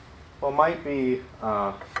Well, it might be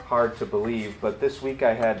hard to believe, but this week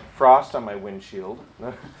I had frost on my windshield.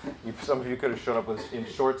 Some of you could have showed up in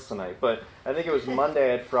shorts tonight, but I think it was Monday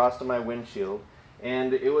I had frost on my windshield,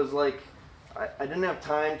 and it was like I didn't have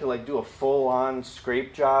time to do a full-on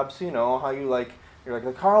scrape job. So you know how you're like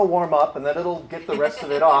the car will warm up and then it'll get the rest of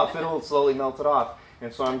it off. It'll slowly melt it off.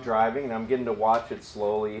 And so I'm driving and I'm getting to watch it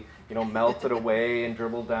slowly, melt it away and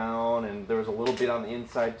dribble down. And there was a little bit on the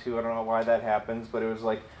inside too. I don't know why that happens, but it was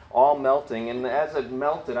like all melting. And as it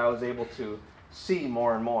melted, I was able to see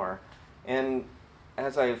more and more. And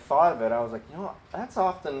as I thought of it, I was like, that's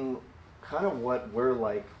often kind of what we're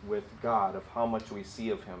like with God, of how much we see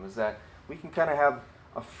of Him, is that we can kind of have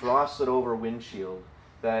a frosted over windshield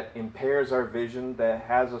that impairs our vision, that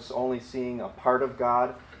has us only seeing a part of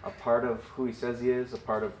God, a part of who He says He is, a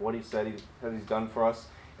part of what He said He's done for us.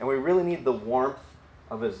 And we really need the warmth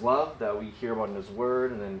of His love that we hear about in His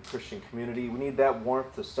Word and in Christian community. We need that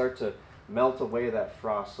warmth to start to melt away that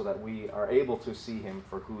frost so that we are able to see Him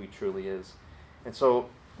for who He truly is. And so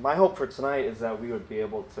my hope for tonight is that we would be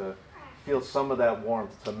able to feel some of that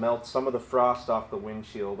warmth, to melt some of the frost off the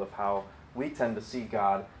windshield of how we tend to see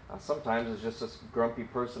God. Sometimes it's just this grumpy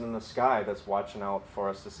person in the sky that's watching out for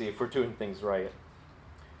us to see if we're doing things right.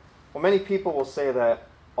 Well, many people will say that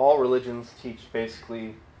all religions teach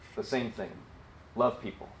basically the same thing. Love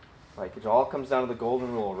people. It all comes down to the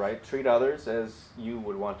golden rule, right? Treat others as you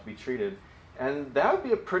would want to be treated. And that would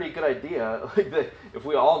be a pretty good idea. If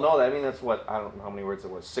we all know that, that's what, I don't know how many words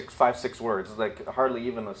it was, 5, 6 words. It's hardly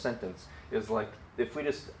even a sentence. Is if we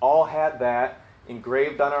just all had that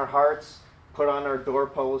engraved on our hearts, put on our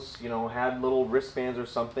doorposts, had little wristbands or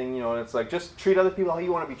something, and it's just treat other people how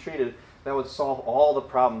you want to be treated. That would solve all the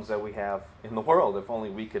problems that we have in the world, if only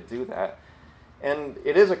we could do that. And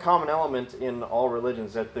it is a common element in all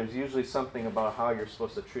religions that there's usually something about how you're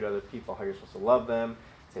supposed to treat other people, how you're supposed to love them,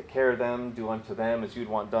 take care of them, do unto them as you'd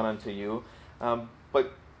want done unto you.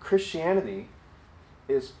 But Christianity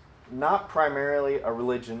is not primarily a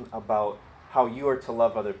religion about how you are to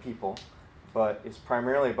love other people, but is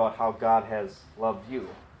primarily about how God has loved you.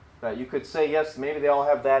 That you could say, yes, maybe they all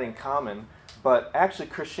have that in common, but actually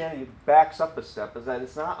Christianity backs up a step, is that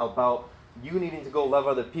it's not about you needing to go love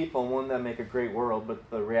other people and wouldn't that make a great world, but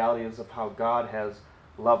the reality is of how God has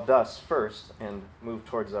loved us first and moved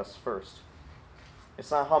towards us first.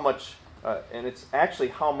 It's not how much, and it's actually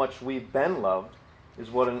how much we've been loved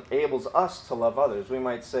is what enables us to love others. We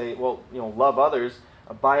might say, love others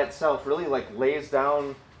by itself really lays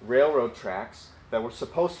down railroad tracks that we're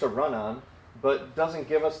supposed to run on, but doesn't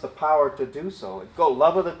give us the power to do so. Go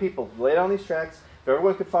love other people, lay down these tracks. If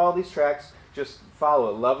everyone could follow these tracks, just follow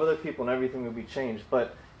it. Love other people and everything will be changed.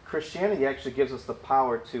 But Christianity actually gives us the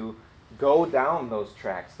power to go down those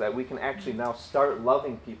tracks, that we can actually now start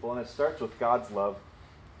loving people, and it starts with God's love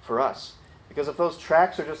for us. Because if those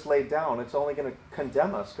tracks are just laid down, it's only going to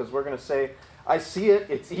condemn us, because we're going to say, I see it,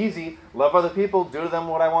 it's easy, love other people, do to them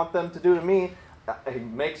what I want them to do to me. It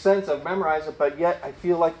makes sense, I've memorized it, but yet I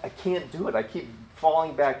feel like I can't do it. I keep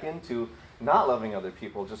falling back into not loving other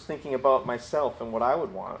people, just thinking about myself and what I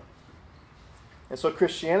would want. And so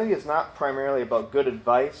Christianity is not primarily about good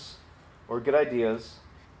advice or good ideas,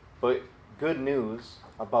 but good news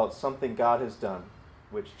about something God has done,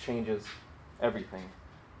 which changes everything.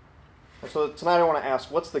 And so tonight I want to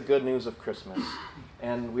ask, what's the good news of Christmas?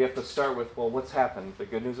 And we have to start with, what's happened? The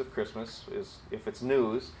good news of Christmas is, if it's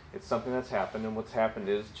news, it's something that's happened, and what's happened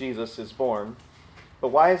is Jesus is born. But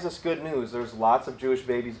why is this good news? There's lots of Jewish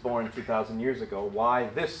babies born 2,000 years ago. Why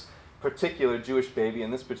this particular Jewish baby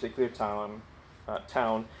in this particular town,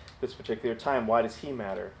 this particular time? Why does he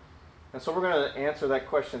matter? And so we're going to answer that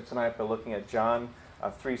question tonight by looking at John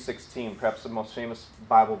 3:16, perhaps the most famous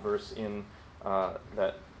Bible verse in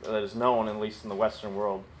that is known, at least in the Western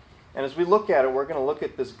world. And as we look at it, we're going to look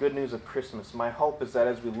at this good news of Christmas. My hope is that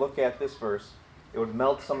as we look at this verse, it would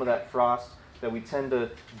melt some of that frost that we tend to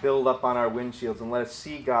build up on our windshields and let us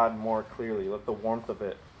see God more clearly. Let the warmth of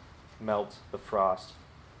it melt the frost.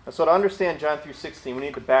 And so to understand John 3:16, we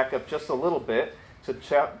need to back up just a little bit to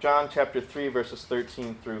John chapter 3, verses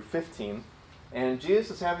 13 through 15. And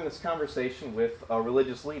Jesus is having this conversation with a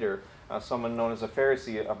religious leader, someone known as a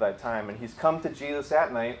Pharisee of that time. And he's come to Jesus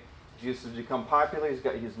at night. Jesus has become popular.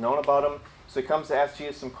 He's known about him. So he comes to ask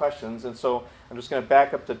Jesus some questions. And so I'm just going to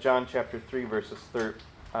back up to John chapter 3, verses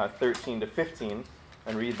 13 to 15,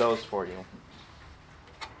 and read those for you.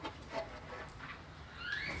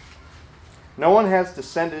 No one has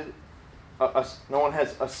ascended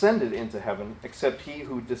into heaven except he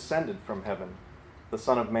who descended from heaven, the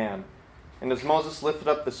Son of Man. And as Moses lifted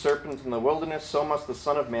up the serpent in the wilderness, so must the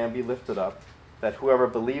Son of Man be lifted up, that whoever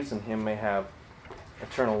believes in him may have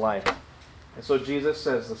eternal life. And so Jesus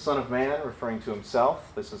says the Son of Man, referring to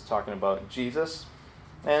himself. This is talking about Jesus.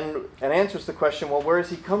 And it answers the question, well, where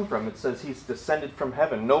has he come from? It says he's descended from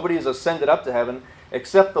heaven. Nobody has ascended up to heaven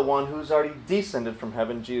except the one who's already descended from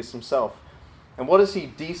heaven, Jesus himself. And what has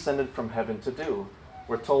he descended from heaven to do?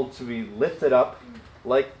 We're told to be lifted up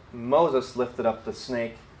like Moses lifted up the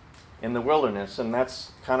snake in the wilderness. And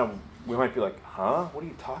that's kind of, we might be like, huh? What are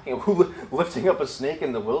you talking about? Lifting up a snake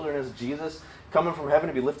in the wilderness? Jesus coming from heaven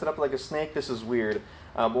to be lifted up like a snake? This is weird.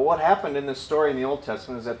 But what happened in this story in the Old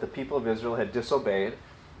Testament is that the people of Israel had disobeyed.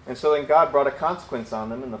 And so then God brought a consequence on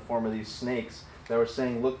them in the form of these snakes that were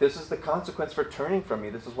saying, look, this is the consequence for turning from me.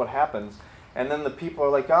 This is what happens. And then the people are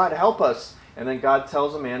like, God, help us. And then God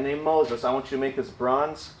tells a man named Moses, I want you to make this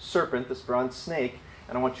bronze serpent, this bronze snake,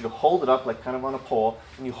 and I want you to hold it up like kind of on a pole.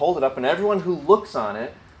 And you hold it up, and everyone who looks on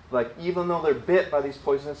it, like even though they're bit by these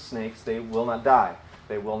poisonous snakes, they will not die.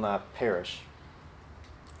 They will not perish.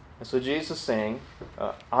 And so Jesus is saying,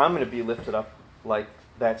 I'm going to be lifted up like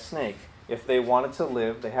that snake. If they wanted to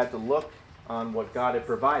live, they had to look on what God had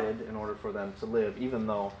provided in order for them to live, even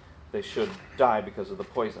though they should die because of the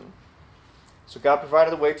poison. So God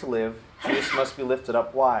provided a way to live. Jesus must be lifted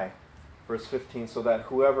up. Why? Verse 15, so that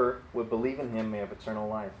whoever would believe in him may have eternal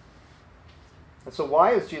life. And so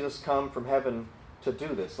why has Jesus come from heaven to do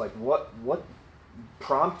this? Like what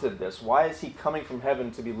prompted this? Why is he coming from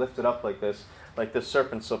heaven to be lifted up like this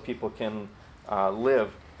serpent, so people can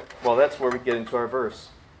live? Well, that's where we get into our verse.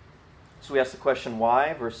 So we ask the question,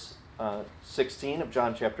 why? Verse 16 of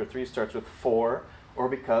John chapter 3 starts with for, or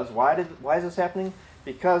because. Why is this happening?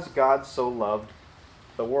 Because God so loved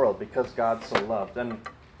the world. Because God so loved. And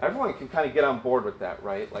everyone can kind of get on board with that,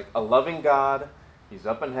 right? Like a loving God, he's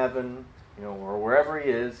up in heaven, or wherever he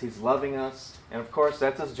is, he's loving us. And of course,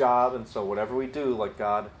 that's his job. And so whatever we do, like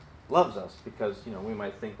God loves us. Because, we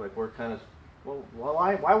might think like we're kind of, well,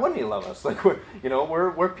 why wouldn't he love us? Like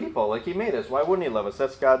we're people. Like he made us. Why wouldn't he love us?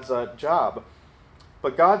 That's God's job.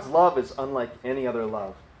 But God's love is unlike any other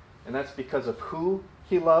love, and that's because of who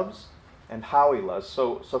he loves and how he loves.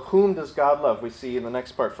 So whom does God love? We see in the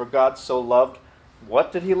next part. For God so loved,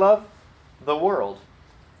 what did he love? The world.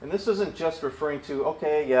 And this isn't just referring to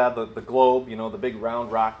the globe, the big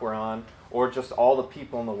round rock we're on, or just all the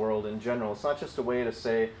people in the world in general. It's not just a way to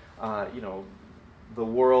say the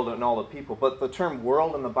world and all the people. But the term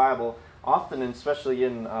world in the Bible, often, and especially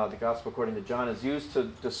in the Gospel according to John, is used to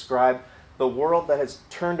describe the world that has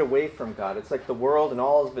turned away from God. It's like the world and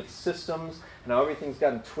all of its systems, and how everything's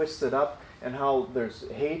gotten twisted up, and how there's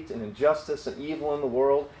hate and injustice and evil in the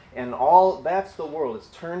world, and all that's the world. It's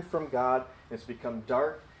turned from God, it's become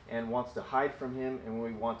dark, and wants to hide from him, and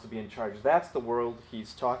we want to be in charge. That's the world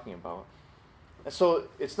he's talking about. And so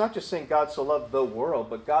it's not just saying God so loved the world,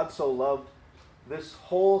 but God so loved this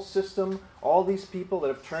whole system, all these people that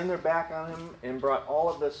have turned their back on him and brought all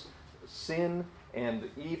of this sin and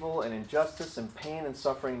evil and injustice and pain and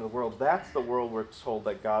suffering in the world. That's the world we're told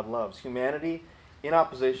that God loves. Humanity in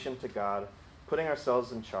opposition to God, putting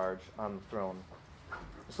ourselves in charge on the throne.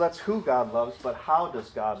 So that's who God loves, but how does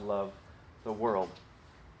God love the world?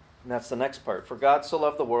 And that's the next part. For God so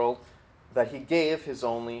loved the world that he gave his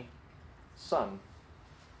only Son.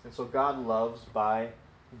 And so God loves by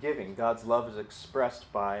giving. God's love is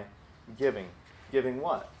expressed by giving. Giving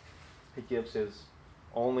what? He gives his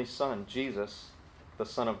only Son, Jesus, the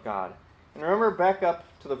Son of God. And remember, back up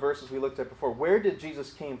to the verses we looked at before. Where did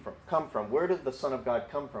Jesus come from? Where did the Son of God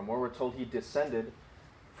come from? Where we're told he descended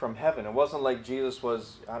from heaven. It wasn't like Jesus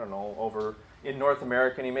was, over in North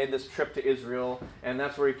America and he made this trip to Israel and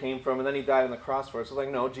that's where he came from and then he died on the cross for us. It's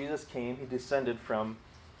like, no, Jesus came, he descended from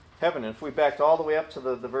heaven. And if we backed all the way up to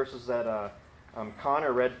the verses that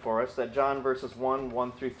Connor read for us, that John verses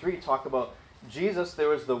 1 through 3 talk about Jesus, there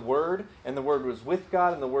was the Word, and the Word was with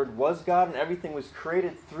God, and the Word was God, and everything was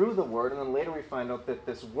created through the Word. And then later we find out that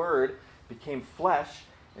this Word became flesh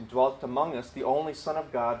and dwelt among us, the only Son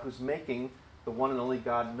of God, who's making the one and only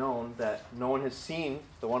God known, that no one has seen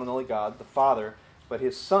the one and only God, the Father, but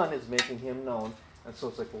his Son is making him known. And so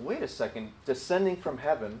it's like, well, wait a second, descending from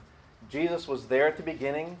heaven, Jesus was there at the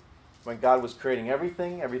beginning when God was creating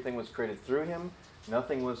everything. Everything was created through him.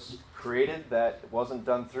 Nothing was created that wasn't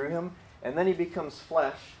done through him. And then he becomes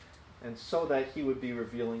flesh, and so that he would be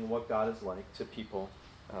revealing what God is like to people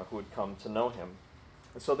who would come to know him.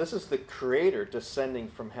 And so this is the Creator descending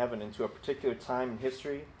from heaven into a particular time in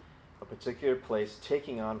history, a particular place,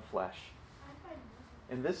 taking on flesh.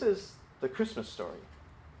 And this is the Christmas story.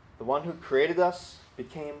 The one who created us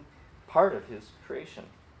became part of his creation.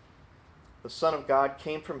 The Son of God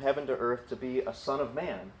came from heaven to earth to be a son of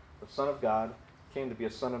man. The Son of God came to be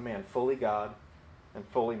a son of man, fully God and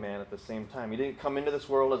fully man at the same time. He didn't come into this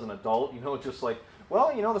world as an adult, just like,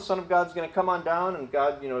 well, the Son of God's going to come on down, and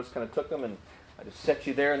God, just kind of took him and I just set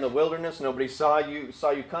you there in the wilderness. Nobody saw you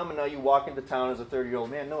come, and now you walk into town as a 30-year-old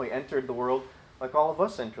man. No, he entered the world like all of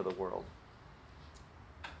us enter the world.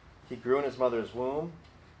 He grew in his mother's womb.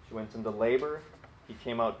 She went into labor. He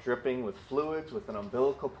came out dripping with fluids, with an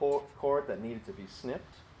umbilical cord that needed to be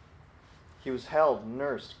snipped. He was held,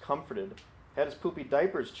 nursed, comforted, had his poopy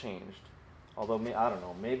diapers changed. Although, I don't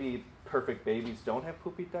know, maybe perfect babies don't have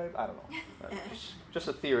poopy diapers. I don't know. Just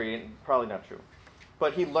a theory, and probably not true.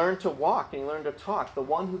 But he learned to walk and he learned to talk. The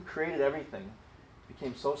one who created everything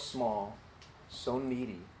became so small, so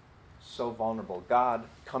needy, so vulnerable. God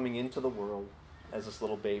coming into the world as this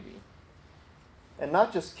little baby. And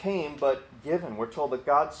not just came, but given. We're told that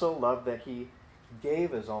God so loved that he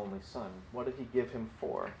gave his only Son. What did he give him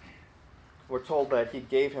for? We're told that he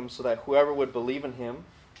gave him so that whoever would believe in him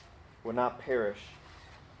would not perish,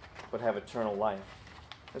 but have eternal life.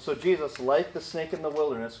 And so Jesus, like the snake in the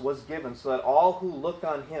wilderness, was given so that all who look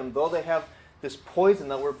on him, though they have this poison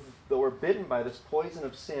that we're bitten by, this poison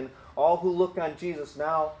of sin, all who look on Jesus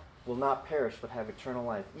now will not perish, but have eternal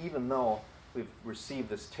life, even though we've received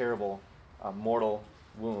this terrible mortal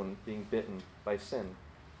wound, being bitten by sin.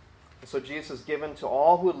 And so Jesus is given to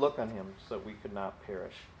all who would look on him so that we could not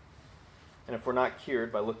perish. And if we're not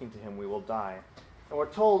cured by looking to him, we will die. And we're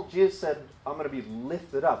told, Jesus said, I'm going to be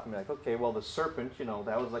lifted up. And we're like, okay, well, the serpent,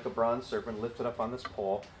 that was like a bronze serpent lifted up on this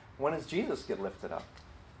pole. When does Jesus get lifted up?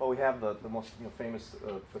 Well, we have the most famous,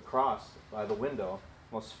 the cross by the window,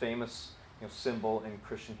 most famous symbol in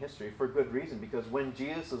Christian history, for good reason. Because when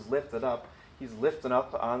Jesus is lifted up, he's lifted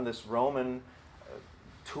up on this Roman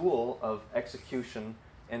tool of execution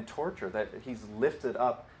and torture, that he's lifted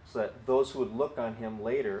up so that those who would look on him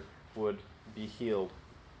later would be healed.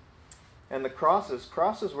 And the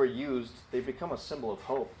crosses were used, they become a symbol of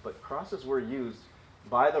hope, but crosses were used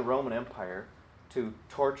by the Roman Empire to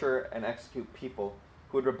torture and execute people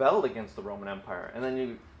who had rebelled against the Roman Empire. And then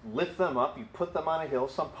you lift them up, you put them on a hill,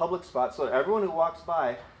 some public spot, so that everyone who walks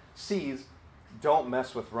by sees, don't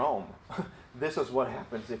mess with Rome. This is what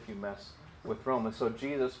happens if you mess with Rome. And so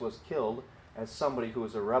Jesus was killed as somebody who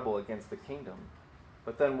was a rebel against the kingdom.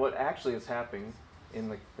 But then what actually is happening in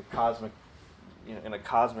the cosmic, in a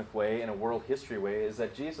cosmic way, in a world history way, is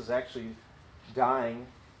that Jesus is actually dying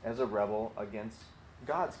as a rebel against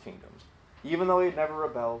God's kingdom. Even though he'd never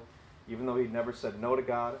rebelled, even though he'd never said no to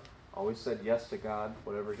God, always said yes to God,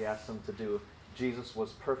 whatever he asked him to do, Jesus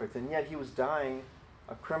was perfect. And yet he was dying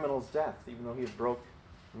a criminal's death, even though he had broke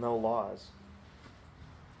no laws.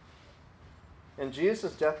 And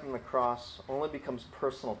Jesus' death on the cross only becomes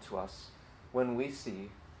personal to us when we see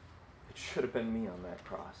it should have been me on that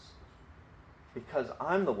cross. Because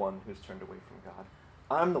I'm the one who's turned away from God.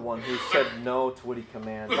 I'm the one who said no to what he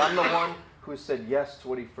commands. I'm the one who said yes to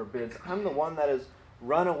what he forbids. I'm the one that has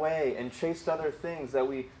run away and chased other things that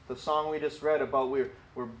the song we just read about,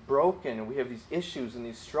 we're broken and we have these issues and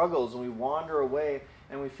these struggles and we wander away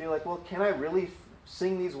and we feel like, well, can I really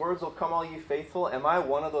sing these words, "Oh, come all ye faithful"? Am I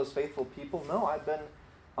one of those faithful people? No, I've been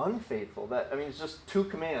unfaithful. It's just two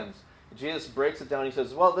commands. Jesus breaks it down. He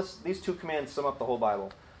says, well, these two commands sum up the whole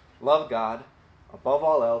Bible. Love God above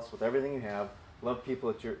all else with everything you have. Love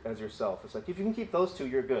people as yourself. It's like, if you can keep those two,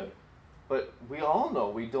 you're good. But we all know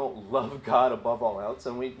we don't love God above all else.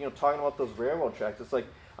 And we, talking about those railroad tracks, it's like,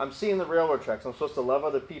 I'm seeing the railroad tracks. I'm supposed to love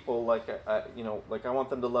other people like I want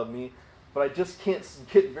them to love me. But I just can't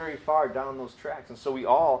get very far down those tracks. And so we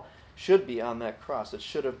all should be on that cross. It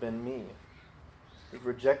should have been me. We've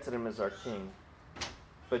rejected him as our king.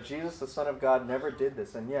 But Jesus, the Son of God, never did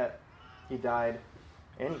this. And yet, he died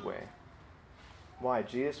anyway. Why?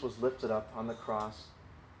 Jesus was lifted up on the cross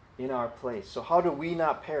in our place. So how do we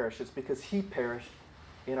not perish? It's because he perished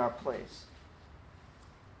in our place.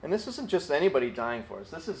 And this isn't just anybody dying for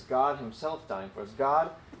us. This is God himself dying for us.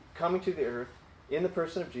 God coming to the earth in the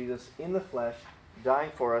person of Jesus, in the flesh,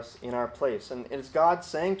 dying for us in our place. And it's God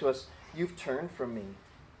saying to us, you've turned from me.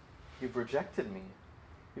 You've rejected me.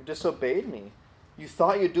 You've disobeyed me. You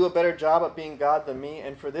thought you'd do a better job at being God than me,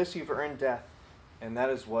 and for this you've earned death. And that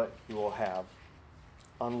is what you will have.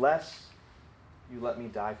 Unless you let me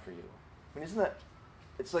die for you. Isn't that,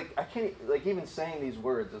 it's like, I can't, even saying these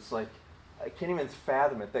words, it's like, I can't even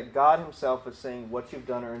fathom it, that God himself is saying what you've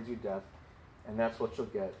done earns you death, and that's what you'll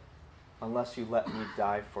get, unless you let me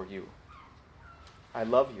die for you. I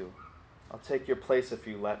love you. I'll take your place if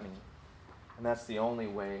you let me. And that's the only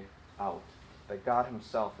way out, that God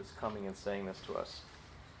himself is coming and saying this to us.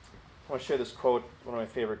 I want to share this quote, one of my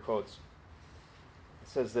favorite quotes. It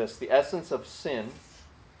says this: the essence of sin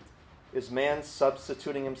is man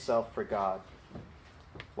substituting himself for God.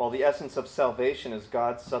 while the essence of salvation is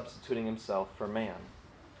God substituting himself for man.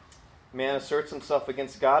 Man asserts himself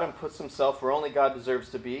against God and puts himself where only God deserves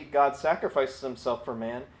to be. God sacrifices himself for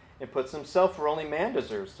man and puts himself where only man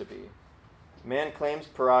deserves to be. Man claims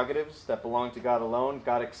prerogatives that belong to God alone.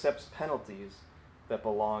 God accepts penalties that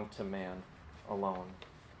belong to man alone.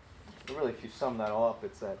 But really, if you sum that all up,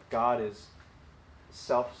 it's that God is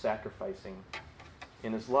self-sacrificing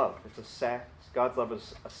in his love. God's love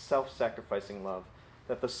is a self-sacrificing love.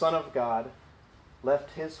 That the Son of God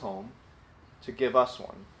left his home to give us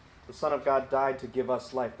one. The Son of God died to give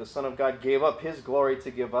us life. The Son of God gave up his glory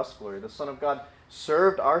to give us glory. The Son of God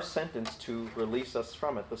served our sentence to release us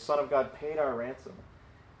from it. The Son of God paid our ransom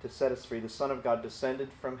to set us free. The Son of God descended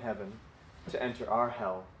from heaven to enter our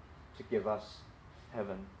hell to give us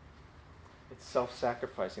heaven. It's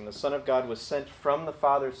self-sacrificing. The Son of God was sent from the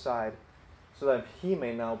Father's side so that he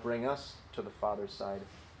may now bring us to the Father's side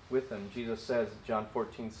with him. Jesus says, John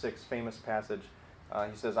 14:6, famous passage,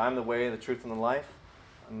 he says, I'm the way, the truth, and the life.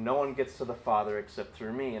 No one gets to the Father except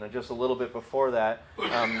through me. And just a little bit before that,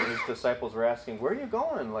 his disciples were asking, where are you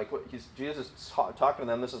going? Jesus is talking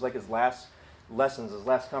to them. This is like his last lessons, his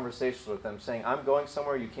last conversations with them, saying, I'm going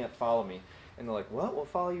somewhere, you can't follow me. And they're like, what? We'll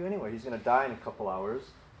follow you anyway. He's going to die in a couple hours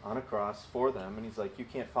on a cross for them. And he's like, you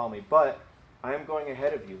can't follow me, but I am going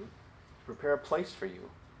ahead of you to prepare a place for you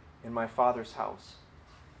in my Father's house.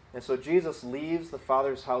 And so Jesus leaves the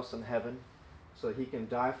Father's house in heaven so that he can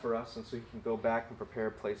die for us and so he can go back and prepare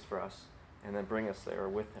a place for us and then bring us there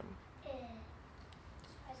with him.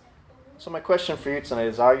 So my question for you tonight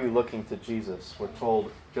is, are you looking to Jesus? We're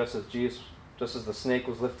told just as the snake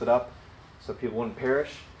was lifted up so people wouldn't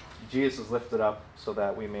perish, Jesus is lifted up so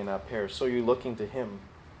that we may not perish. So you're looking to him.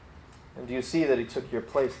 And do you see that he took your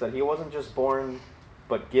place, that he wasn't just born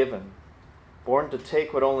but given, born to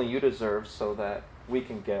take what only you deserve so that we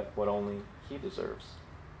can get what only he deserves?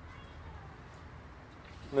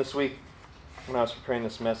 And this week, when I was preparing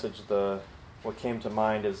this message, what came to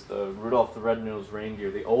mind is the Rudolph the Red-Nosed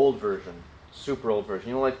Reindeer, the old version, super old version.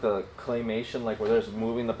 You know, like the claymation, like where they're just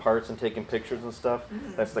moving the parts and taking pictures and stuff?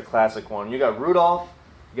 That's the classic one. You got Rudolph,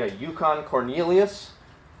 you got Yukon Cornelius.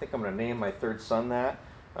 I think I'm going to name my third son that.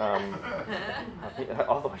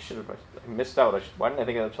 Although I missed out. Why didn't I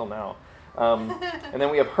think of that until now? And then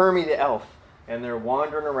we have Hermie the elf, and they're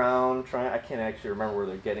wandering around I can't actually remember where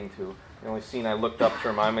they're getting to. The only scene I looked up to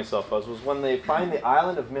remind myself of was when they find the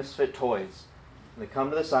island of misfit toys. And they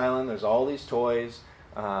come to this island, there's all these toys,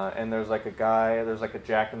 and there's like a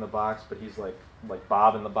Jack in the Box, but he's like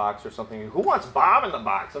Bob in the Box or something. Who wants Bob in the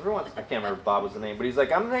Box? I can't remember if Bob was the name, but he's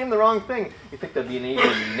like, I'm named the wrong thing. You think that'd be an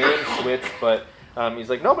easy name switch, but he's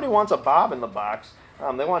like, nobody wants a Bob in the Box.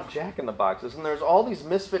 They want Jack in the Boxes. And there's all these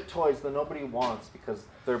misfit toys that nobody wants because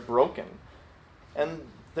they're broken. And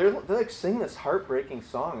they like sing this heartbreaking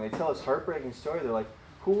song. They tell this heartbreaking story. They're like,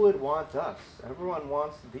 who would want us? Everyone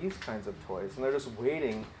wants these kinds of toys. And they're just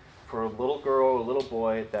waiting for a little girl or a little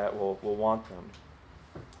boy that will want them.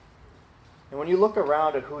 And when you look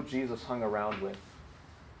around at who Jesus hung around with,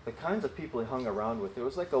 the kinds of people he hung around with, it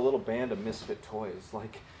was like a little band of misfit toys.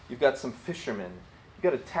 Like, you've got some fishermen. You've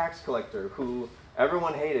got a tax collector who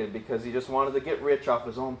everyone hated because he just wanted to get rich off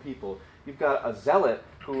his own people. You've got a zealot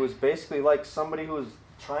who was basically like somebody who was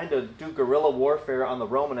trying to do guerrilla warfare on the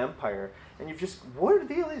Roman Empire. And where did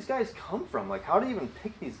these guys come from? Like, how do you even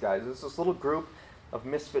pick these guys? It's this little group of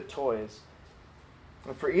misfit toys.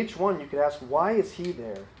 And for each one, you could ask, why is he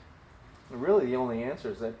there? And really, the only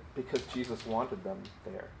answer is that because Jesus wanted them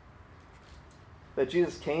there. That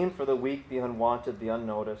Jesus came for the weak, the unwanted, the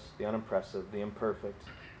unnoticed, the unimpressive, the imperfect,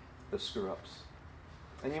 the screw-ups.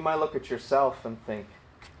 And you might look at yourself and think,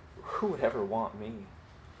 who would ever want me?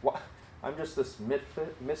 What? I'm just this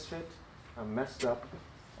misfit. I'm messed up.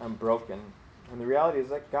 I'm broken. And the reality is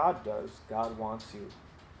that God does. God wants you.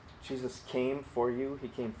 Jesus came for you. He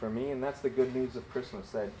came for me. And that's the good news of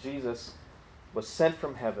Christmas, that Jesus was sent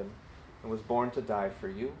from heaven and was born to die for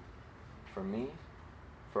you, for me,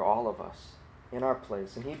 for all of us, in our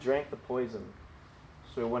place. And he drank the poison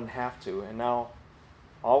so we wouldn't have to. And now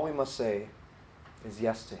all we must say is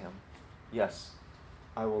yes to him. Yes,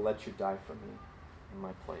 I will let you die for me in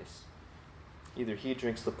my place. Either he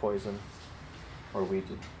drinks the poison or we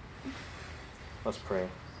do. Let's pray.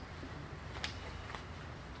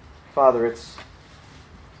 Father, it's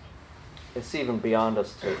even beyond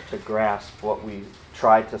us to grasp what we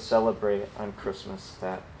try to celebrate on Christmas,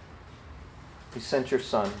 that you sent your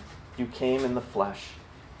Son. You came in the flesh,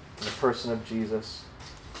 in the person of Jesus,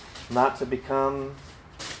 not to become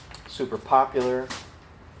super popular,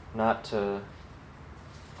 not to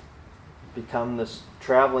become this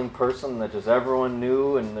traveling person that just everyone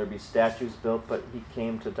knew and there'd be statues built, but he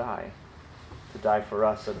came to die for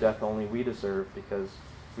us, a death only we deserve because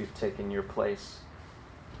we've taken your place.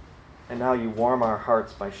 And now you warm our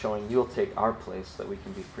hearts by showing you'll take our place that we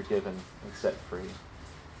can be forgiven and set free.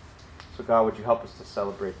 So God, would you help us to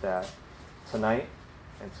celebrate that tonight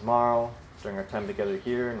and tomorrow during our time together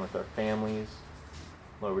here and with our families.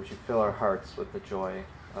 Lord, would you fill our hearts with the joy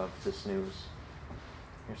of this news.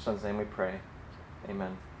 In your Son's name we pray.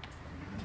 Amen.